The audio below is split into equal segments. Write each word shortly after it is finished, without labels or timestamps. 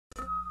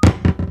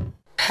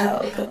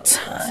Pelpa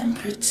time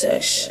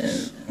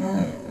protection.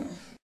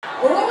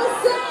 What I was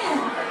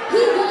saying, he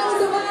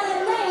goes by the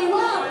name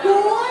of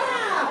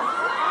Quada.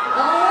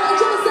 Alright,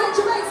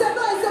 you make some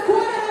noise for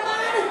Quada,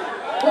 man.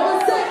 What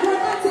was that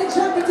for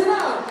jumping it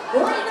up?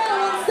 Right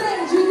now on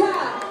stage, you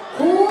got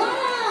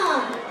Quada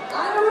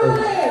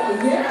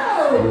Unruly.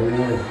 Yo!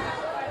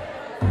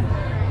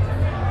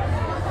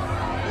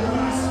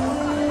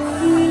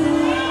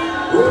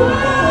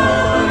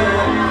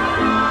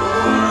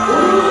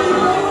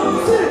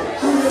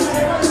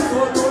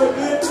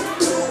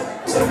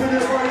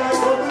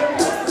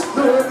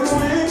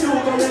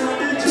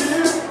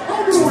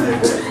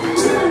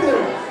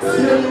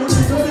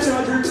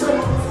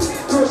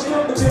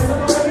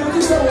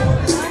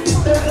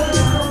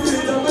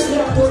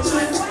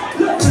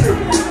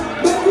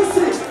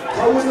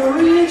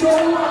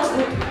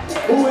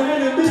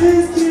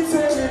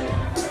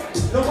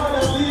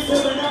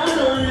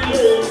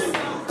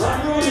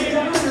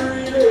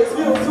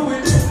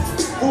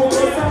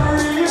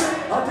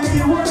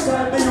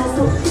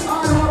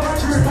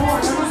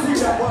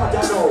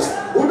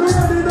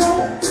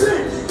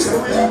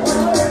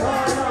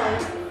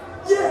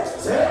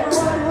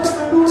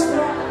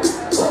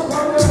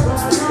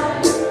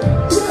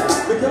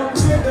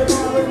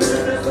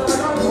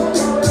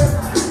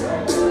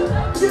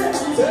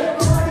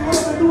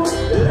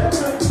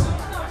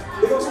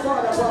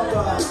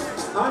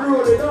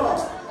 Unruly dog.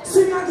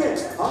 Sing again.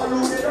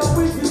 Unruly dog.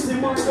 We can see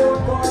my dog.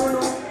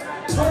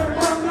 Turn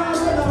back now,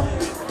 brother.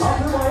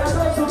 After my I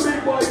some big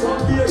boy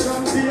come here.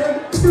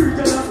 Three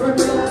girls and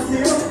friends last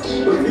year.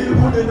 But feel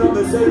good enough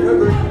to say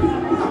every. I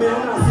mean,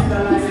 I'm not seeing the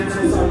license or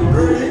something.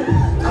 Really?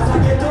 As I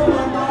get on my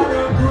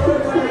mother, grow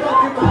up and I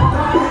get my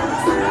body.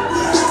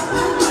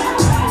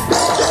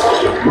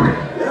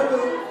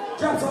 Level.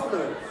 Drop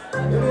something.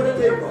 You know the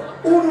paper.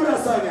 Who know that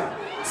song?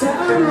 Say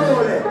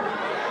Unruly.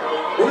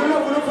 We don't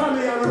love the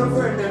family and the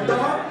friend them,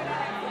 dog.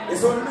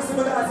 It's one of the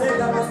people that say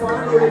that was for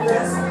Unruly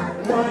Fest.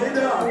 Money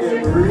dog,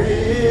 them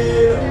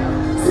real.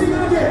 Sing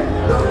again.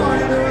 The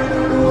money they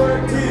do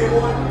work team,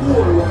 one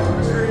goal, one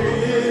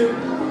dream.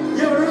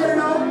 You ready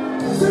now?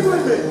 Sing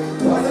with me.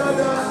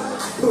 Whatever.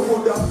 The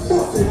one that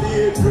busted the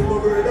age,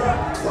 remember that.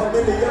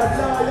 Family and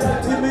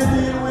loyalty, me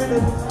deal with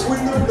them. We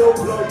know no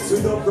blood, we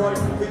no pride,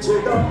 we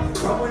check up.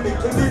 Come when they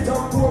can be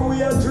tough, poor, we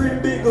a dream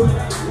big.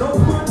 No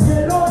man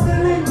get all the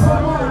link,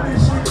 come on,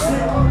 this shit.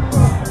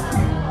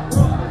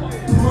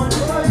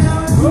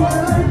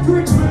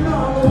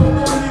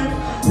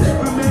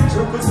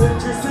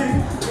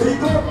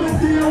 Big up the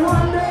deal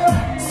one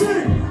day,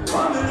 sing,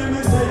 family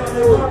me say on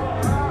the road.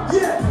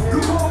 Yeah, you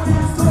know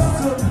it's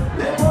awesome,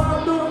 never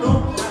have done no,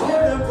 all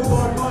them for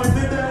God mind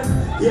me then.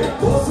 Yeah,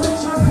 both of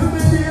shot to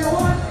me deal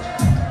one,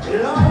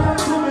 lie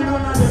to me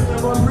none of them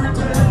never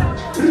pretend.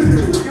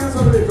 Give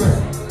some different,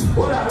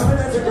 what I know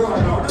that's a girl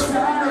now, don't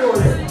say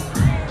Unruly.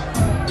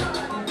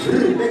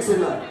 Next in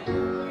line.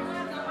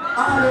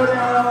 Unruly,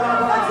 Unruly.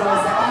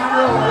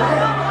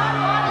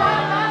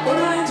 What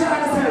are you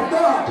trying to say,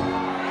 dog?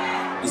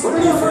 What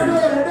are you afraid of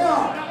the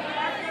dog?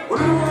 What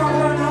do you want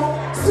to know?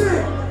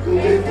 Sing!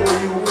 Live for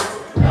you.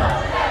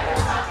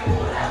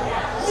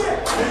 Yeah!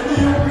 Let me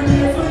open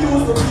it for you,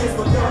 so please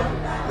for God.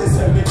 They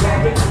send me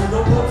driving through the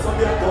box of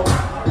their dog.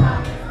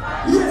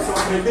 Yes,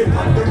 I'm in the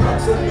pan, the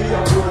rocks with me,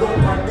 I'm rolled up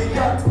on the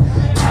yacht.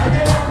 I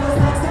get up the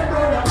snacks, they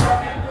burn up.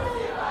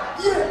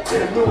 Yeah!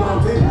 They know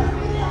I'm in.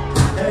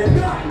 They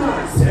not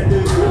nice, and they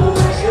do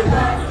what you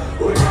like.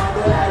 We're not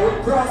the lie with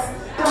cross.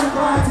 Don't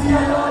party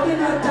alone in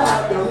the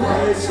dark, the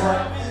way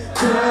shot.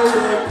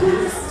 Like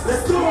this.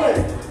 Let's do it!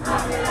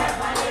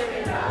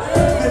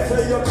 They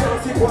say you can't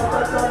see what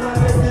I've done and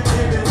let me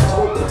give it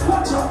out.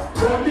 Watch out!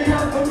 Don't be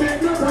out to make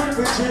no time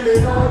for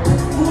chilling out.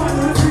 Who want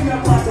to sing a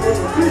part of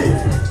the beat?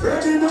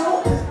 Ready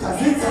now?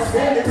 Cause it's a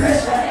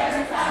celebration.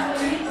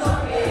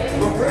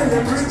 My friend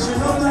them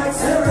reaching up like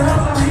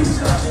Sarah.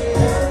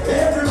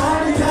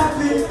 Everybody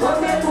happy, but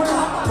make one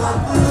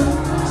happen.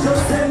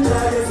 Just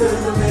enjoy yourself,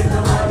 you make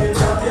nobody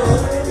stop you.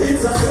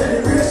 It's a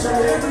celebration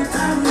every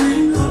time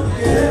we come.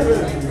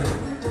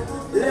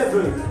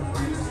 Level.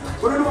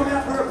 But I know me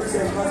have to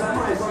represent because I'm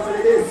my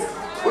family is.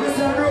 When you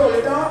say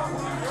Unruly, dog?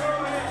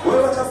 Well,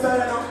 what's your style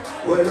now?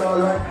 Well,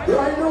 alright.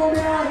 Right now,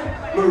 man,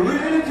 we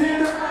really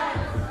feel it.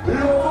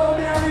 Love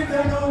me and if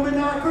they know me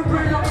not for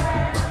bring up.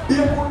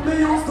 They put me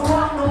used to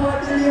walk, no what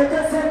the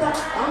latest said that.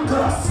 I'm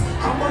glass.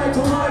 I'm by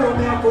tomorrow,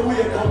 me have to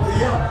wake up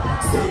here.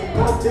 Sing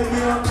up till me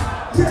up.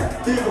 Yeah,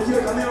 people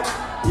here come here.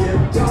 Yeah,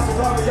 just to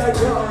call me, I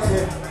can't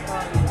say.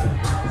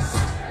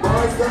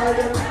 My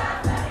style,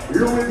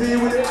 Louis V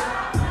with it,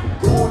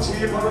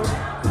 Gucci man.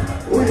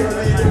 We are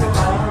leading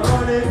our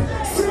money.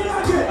 Sing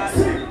again,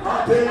 sing. I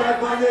pay like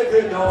my nigga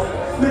now.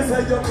 Me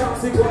say you can't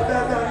sing what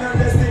that done and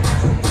let's sing.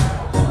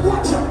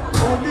 Watch out,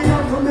 only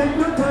have to make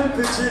no time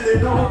for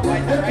chilling now.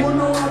 If you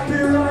know happy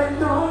right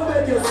now,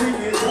 make you sing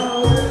it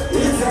now.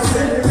 It's a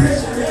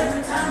celebration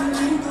every time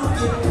we go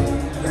here.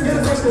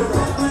 Get us go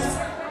now.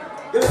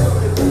 Get us go.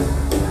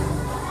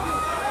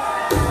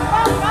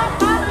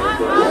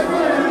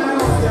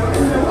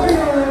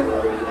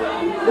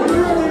 What do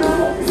you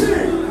know?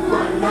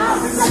 Sing!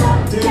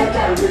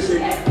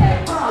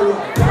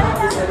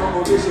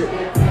 she shit.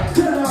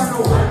 Tell her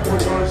no one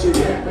put on she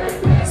get.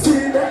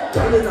 See that?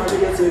 Tell her now you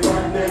get it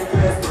on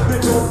necklace. Me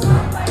just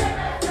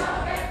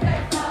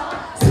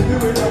see me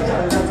with a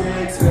girl that you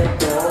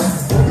expect now.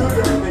 How you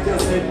girl make you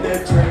send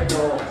them train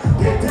now.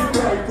 Get it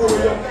right for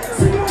you.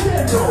 Sing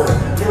again now.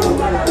 You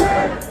gotta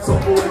learn. Some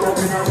boy up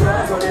in a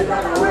grass or they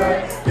done a work.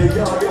 They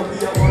yard you for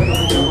your mother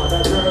and your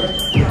mother girl.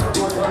 Now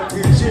go down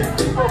teach it.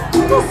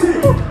 You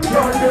see?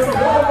 Y'all them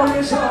love on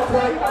the shop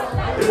like.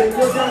 They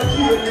just can't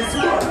kill this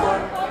one man.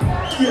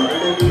 Y'all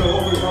them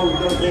love it how we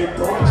don't take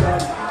torture.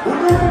 We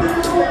know what they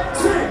do.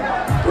 Sing.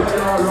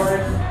 Well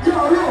alright. Yo.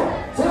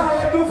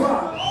 Fire to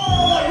fire.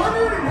 What do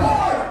you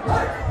want?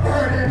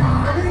 Burning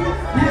money.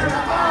 We are the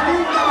party.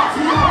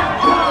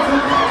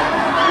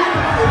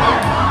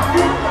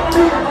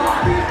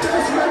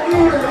 Just like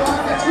you and all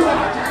that you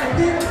are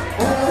trying.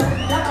 Oh,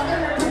 got a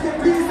very pretty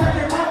piece that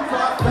you come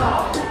from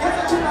now. Yes,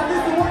 I should have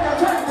listened to what you're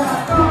trying to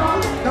do.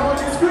 Now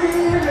you're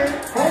screaming.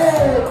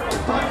 Oh,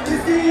 but the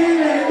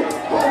feeling.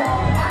 Oh, I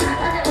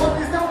can't hold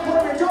this down for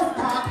me. Just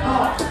talk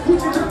now.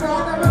 Put it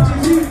around and let you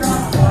see now.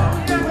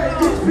 Where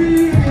this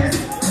penis.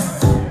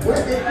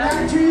 Where it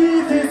like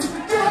Jesus.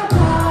 Get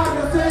on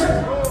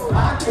yourself. I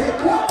take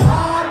what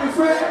on the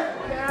friend.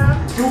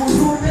 You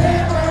should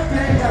never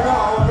play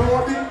around, no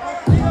big.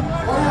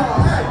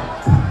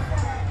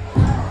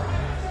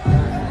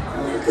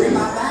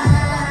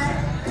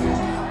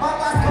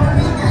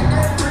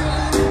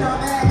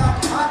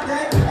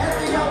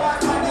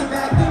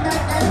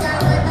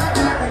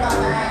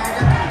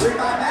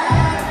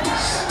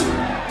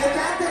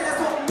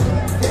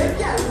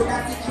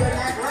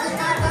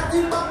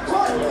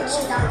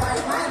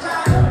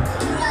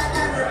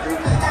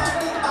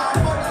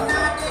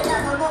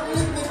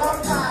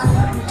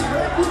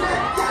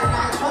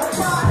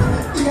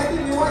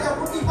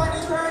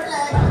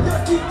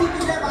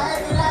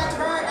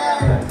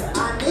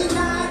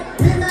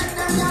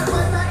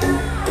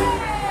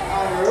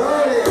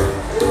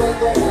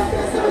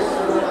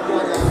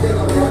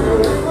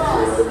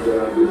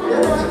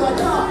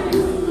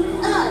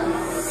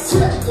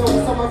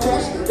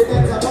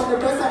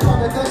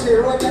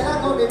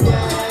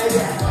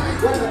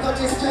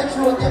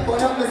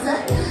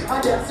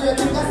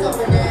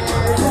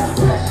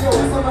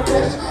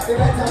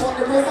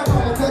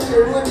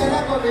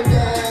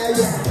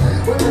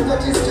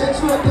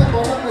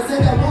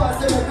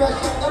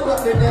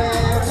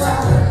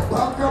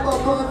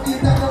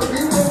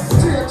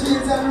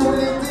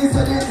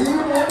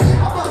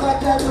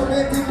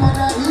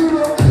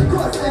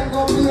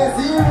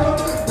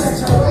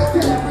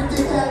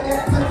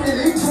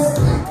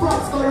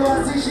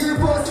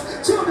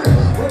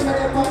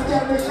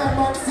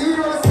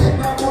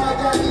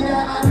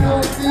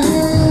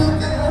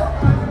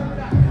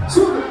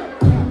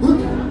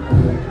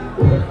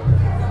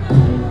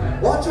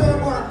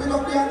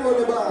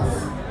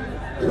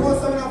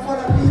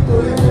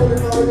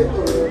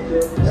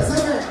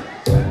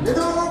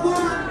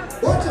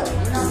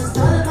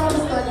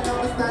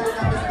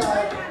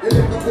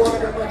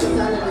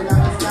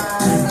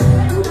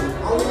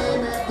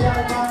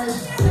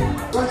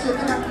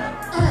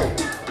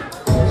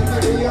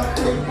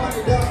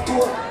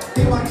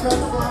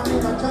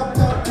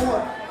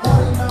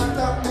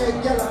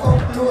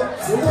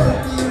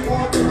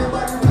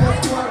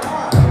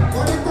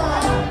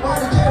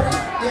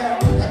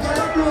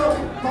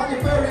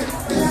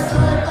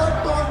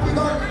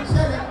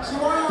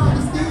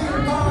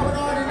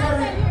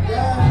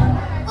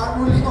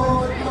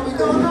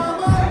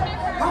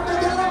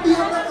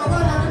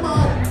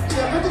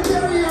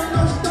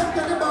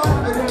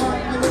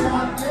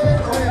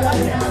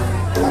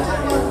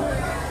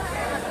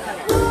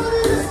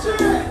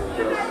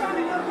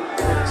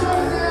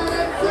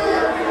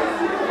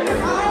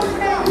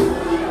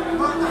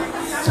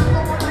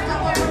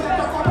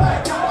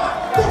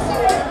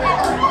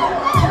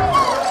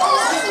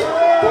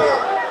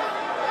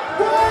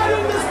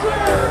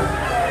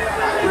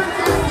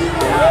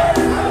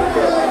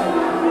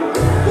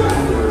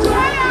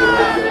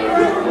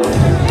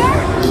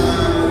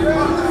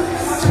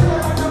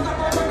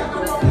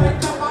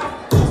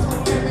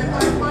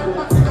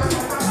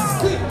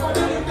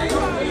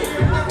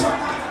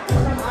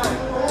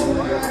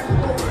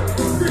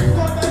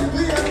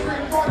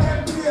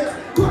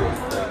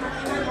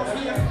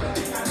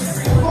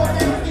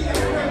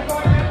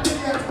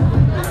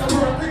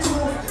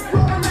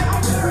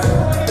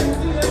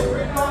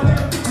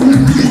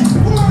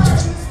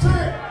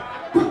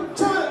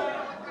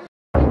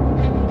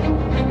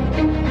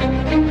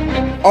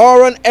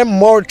 R&M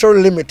Mortar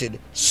Limited,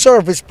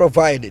 service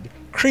provided,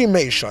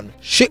 cremation,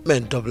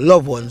 shipment of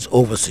loved ones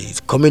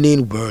overseas, coming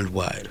in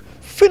worldwide,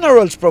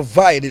 funerals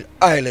provided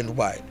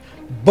island-wide,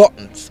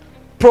 buttons,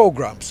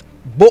 programs,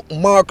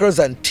 bookmarkers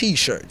and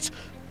t-shirts,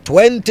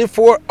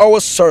 24-hour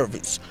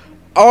service.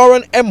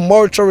 R&M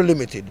Mortar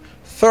Limited,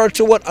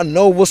 31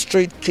 Anova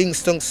Street,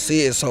 Kingston,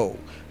 CSO.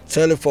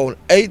 Telephone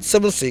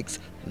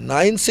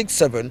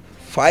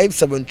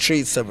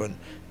 876-967-5737,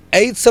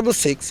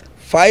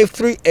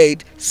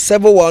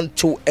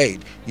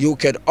 876-538-7128. You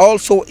can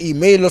also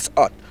email us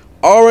at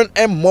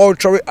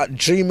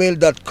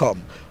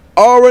rnmmortuary@gmail.com.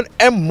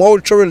 R&M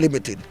Mortuary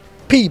Limited.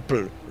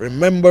 People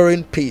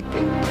remembering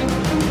people.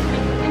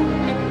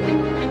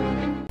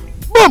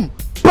 Boom!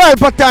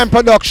 Pelpa Time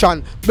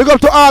Production. Big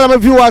up to all of my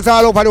viewers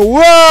all over the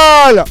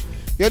world.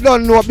 You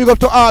don't know. Big up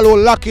to all who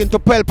lock into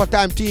Pelpa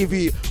Time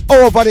TV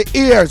over the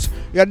years.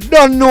 You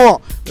don't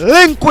know.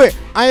 Link with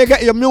and you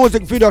get your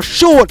music video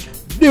shoot,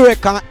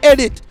 direct and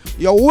edit.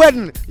 Your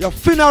wedding, your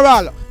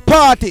funeral,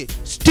 party,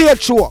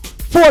 stage show,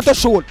 photo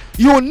shoot,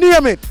 you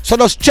name it. So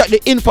just check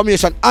the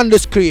information on the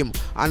screen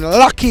and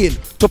lock in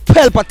to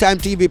Pelpa Time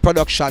TV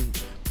production.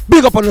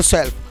 Big up on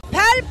yourself.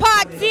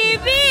 Pelpa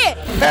TV!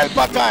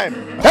 Pelpa Time!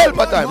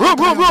 Pelpa Time! Room!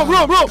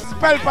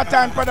 Pelpa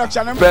Time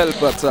Production.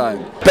 Pelpa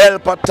Time!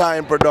 Pelpa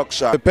Time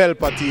Production.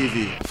 Pelpa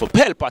TV. For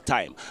Pelpa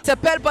Time. It's a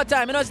Pelpa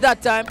Time, you know it's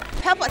that time.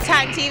 Pelpa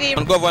Time TV.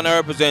 I'm governor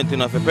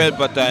representing of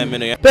Pelpa Time, you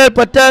know.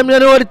 Pelpa Time, you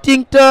know what the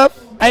thing tough?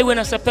 I when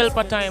I say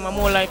Pelpa Time, I'm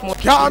more like more.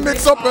 Can't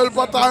mix up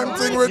Pelpa Time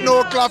thing with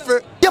no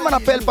coffee. Yeah, man, a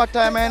Pelpa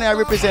Time, and I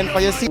represent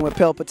for you. See, With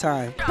Pelpa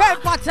Time.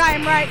 Pelpa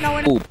Time right now.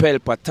 Oh,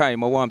 Pelpa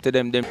Time, I want to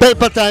them.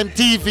 Pelpa Time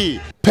TV.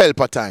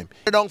 Pelpa Time.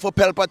 Down for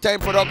Pelpa Time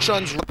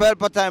Productions.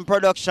 Pelpa Time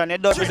Production.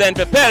 It does Represent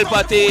for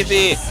Pelpa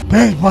TV.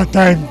 Pelpa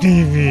Time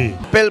TV.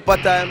 Pelpa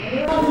Time.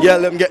 Yeah,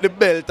 let them get the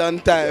belt on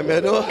time,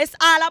 you know. It's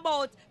all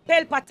about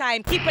Pelpa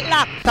Time. Keep it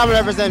locked. Come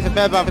represent for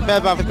Pelpa,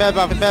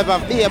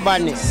 be a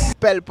badness.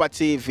 Pelpa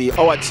TV,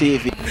 our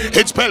TV.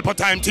 It's Pelpa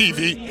Time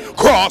TV.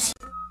 Cross.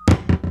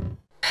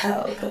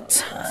 Pelpa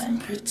Time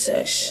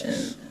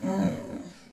Protection.